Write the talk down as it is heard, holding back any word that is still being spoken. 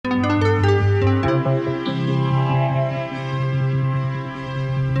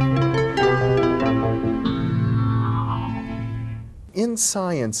in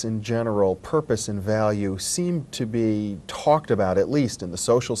science in general, purpose and value seem to be talked about, at least in the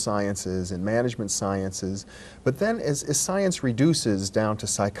social sciences and management sciences. But then as science reduces down to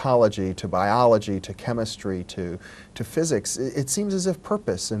psychology, to biology, to chemistry, to physics, it seems as if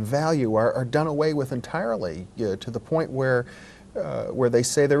purpose and value are done away with entirely, to the point where they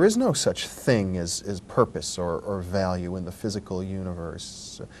say there is no such thing as purpose or value in the physical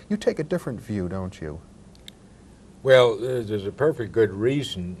universe. You take a different view, don't you? Well, there's a perfect good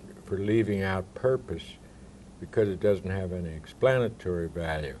reason for leaving out purpose, because it doesn't have any explanatory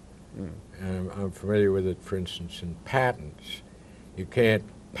value. And I'm familiar with it, for instance, in patents. You can't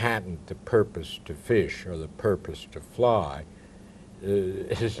patent the purpose to fish or the purpose to fly.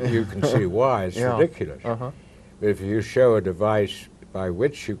 You can see why. It's ridiculous. But if you show a device by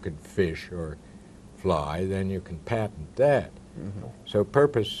which you can fish or fly, then you can patent that. So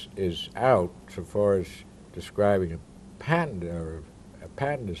purpose is out so far as describing a patent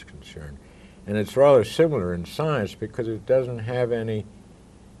is concerned. And it's rather similar in science because it doesn't have any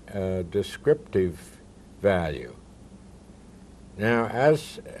descriptive value. Now,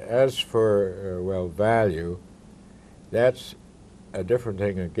 as for well, value, that's a different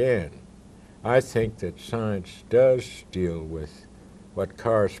thing again. I think that science does deal with what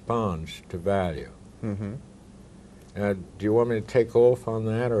corresponds to value. Do you want me to take off on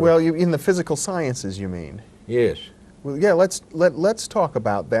that? Or? Well, in the physical sciences, you mean? Yes. Well, yeah, let's talk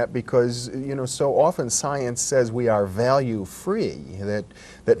about that, because so often science says we are value free, that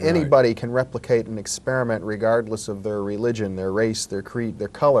anybody can replicate an experiment regardless of their religion, their race, their creed, their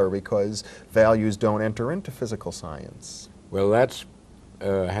color, because values don't enter into physical science. Well, that's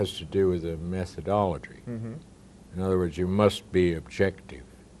has to do with the methodology. In other words, you must be objective.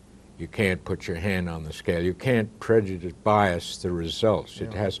 You can't put your hand on the scale. You can't bias the results.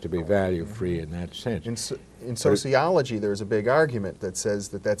 It has to be value-free in that sense. In sociology, there's a big argument that says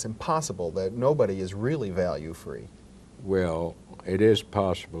that that's impossible, that nobody is really value-free. Well, it is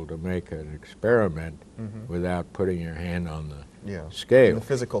possible to make an experiment without putting your hand on the scale. In the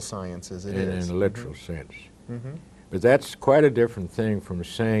physical sciences, it is. In a literal sense. But that's quite a different thing from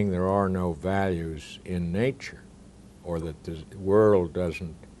saying there are no values in nature, or that the world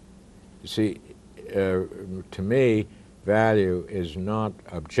doesn't. You see, to me, value is not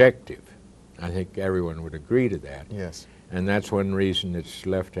objective. I think everyone would agree to that. Yes. And that's one reason it's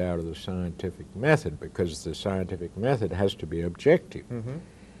left out of the scientific method, because the scientific method has to be objective.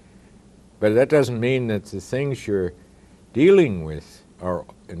 But that doesn't mean that the things you're dealing with are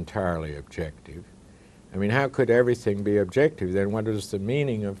entirely objective. I mean, how could everything be objective? Then what is the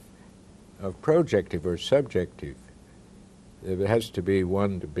meaning of projective or subjective? It has to be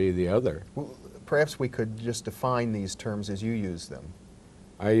one to be the other. Well, perhaps we could just define these terms as you use them.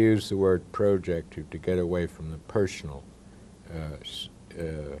 I use the word projective to get away from the personal.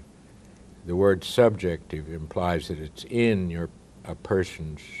 The word subjective implies that it's in a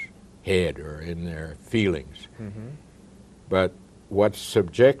person's head or in their feelings. But what's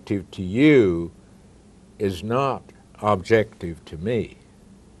subjective to you is not objective to me.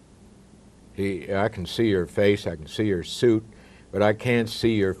 I can see your face, I can see your suit, but I can't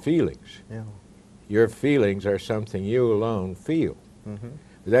see your feelings. Your feelings are something you alone feel.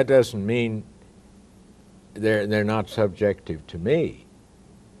 But that doesn't mean they're not subjective to me.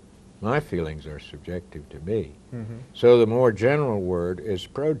 My feelings are subjective to me. So the more general word is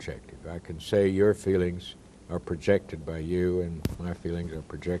projective. I can say your feelings are projected by you and my feelings are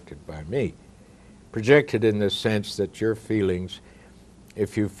projected by me. Projected in the sense that your feelings,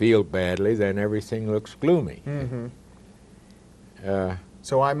 if you feel badly, then everything looks gloomy.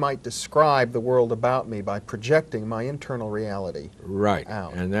 So I might describe the world about me by projecting my internal reality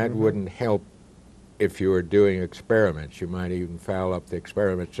out. And that wouldn't help if you were doing experiments. You might even foul up the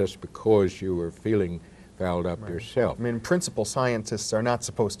experiments just because you were feeling fouled up yourself. I mean, in principle, scientists are not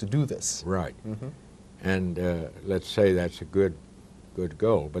supposed to do this. And let's say that's a good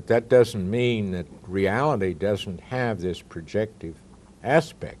goal. But that doesn't mean that reality doesn't have this projective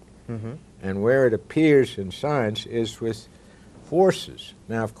aspect. And where it appears in science is with forces.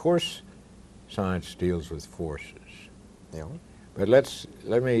 Now, of course, science deals with forces. But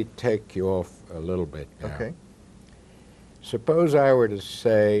let me take you off a little bit now. Suppose I were to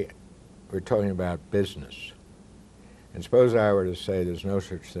say, we're talking about business, and suppose I were to say there's no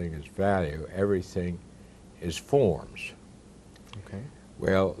such thing as value, everything is forms.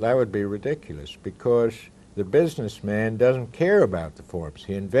 Well, that would be ridiculous, because the businessman doesn't care about the forms.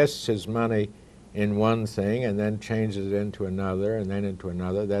 He invests his money in one thing and then changes it into another and then into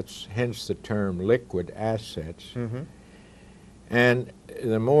another. That's hence the term liquid assets. And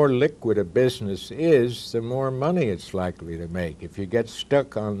the more liquid a business is, the more money it's likely to make. If you get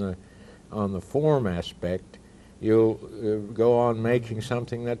stuck on the form aspect, you'll go on making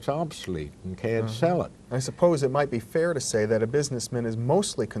something that's obsolete and can't sell it. I suppose it might be fair to say that a businessman is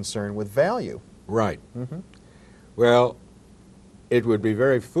mostly concerned with value. Right. Well, it would be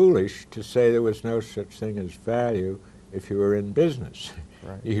very foolish to say there was no such thing as value if you were in business.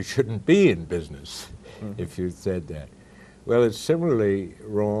 Right. You shouldn't be in business if you said that. Well, it's similarly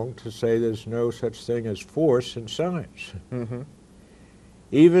wrong to say there's no such thing as force in science.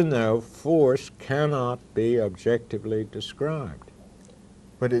 Even though force cannot be objectively described.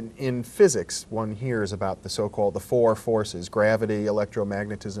 But in physics, one hears about the so-called the four forces: gravity,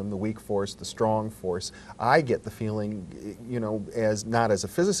 electromagnetism, the weak force, the strong force. I get the feeling, you know, as not as a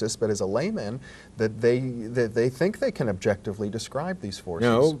physicist, but as a layman, that they think they can objectively describe these forces.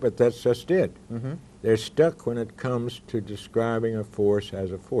 No, but that's just it. They're stuck when it comes to describing a force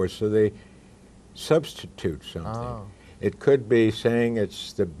as a force, so they substitute something. It could be saying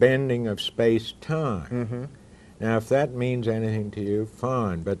it's the bending of space-time. Now, if that means anything to you,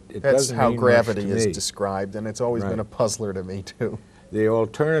 fine, but it doesn't mean much to me. That's how gravity is described, and it's always been a puzzler to me, too. The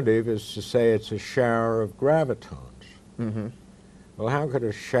alternative is to say it's a shower of gravitons. Well, how could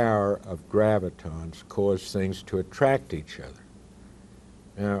a shower of gravitons cause things to attract each other?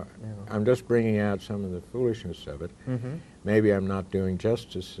 Now, I'm just bringing out some of the foolishness of it. Maybe I'm not doing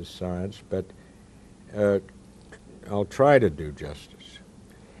justice to science, but I'll try to do justice.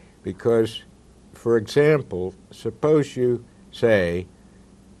 Because, for example, suppose you say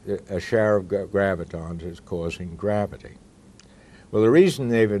a shower of gravitons is causing gravity. Well, the reason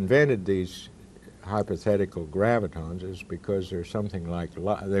they've invented these hypothetical gravitons is because there's something like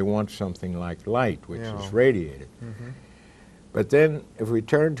they want something like light, which is radiated. But then, if we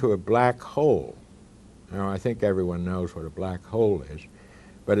turn to a black hole, now I think everyone knows what a black hole is,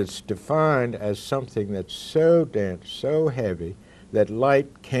 but it's defined as something that's so dense, so heavy, that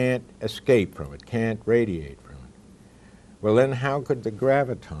light can't escape from it, can't radiate from it. Well, then how could the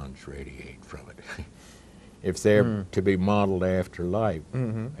gravitons radiate from it if they're to be modeled after light?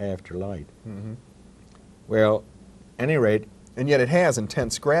 Well, at any rate, and yet it has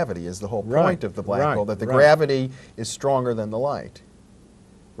intense gravity is the whole point of the black hole, that the gravity is stronger than the light.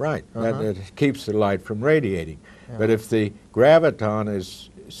 That it keeps the light from radiating. But if the graviton is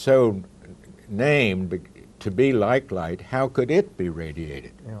so named to be like light, how could it be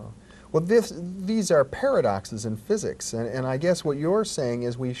radiated? Well, these are paradoxes in physics, and I guess what you're saying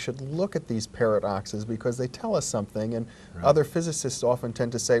is we should look at these paradoxes because they tell us something, and other physicists often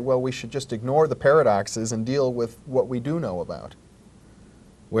tend to say, well, we should just ignore the paradoxes and deal with what we do know about.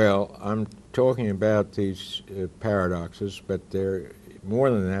 Well, I'm talking about these paradoxes, but they're more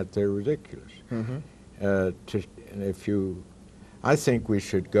than that, they're ridiculous. I think we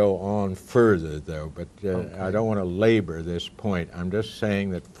should go on further, though, but I don't want to labor this point. I'm just saying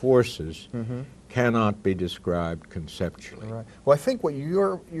that forces cannot be described conceptually. Well, I think what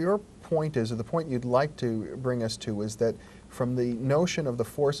your point is, or the point you'd like to bring us to, is that from the notion of the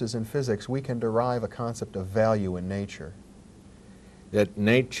forces in physics, we can derive a concept of value in nature. That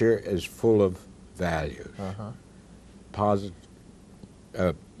nature is full of values.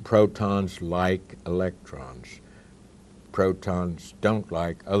 Protons like electrons. Protons don't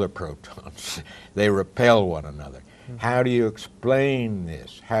like other protons. They repel one another. How do you explain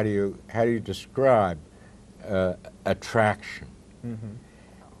this? How do you describe attraction?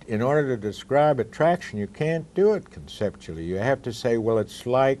 In order to describe attraction, you can't do it conceptually. You have to say, well, it's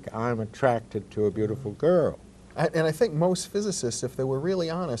like I'm attracted to a beautiful girl. And I think most physicists, if they were really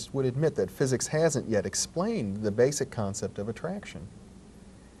honest, would admit that physics hasn't yet explained the basic concept of attraction.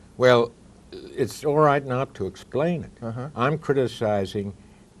 Well, it's all right not to explain it. I'm criticizing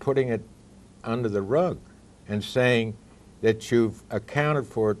putting it under the rug and saying that you've accounted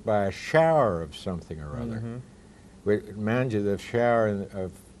for it by a shower of something or other. Mind you, the shower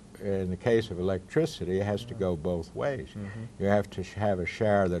in the case of electricity has to go both ways. You have to have a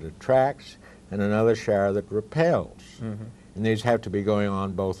shower that attracts and another shower that repels. And these have to be going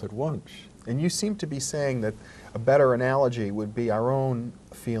on both at once. And you seem to be saying that a better analogy would be our own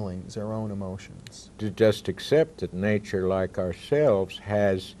feelings, our own emotions. To just accept that nature, like ourselves,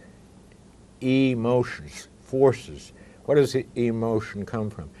 has emotions, forces. What does the emotion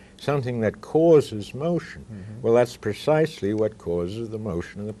come from? Something that causes motion. Well, that's precisely what causes the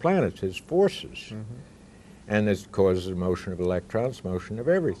motion of the planets, is forces. And it causes the motion of electrons, motion of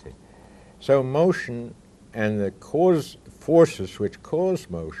everything. So motion and the forces which cause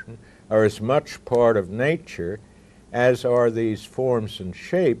motion are as much part of nature as are these forms and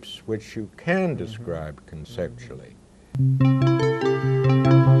shapes which you can describe conceptually.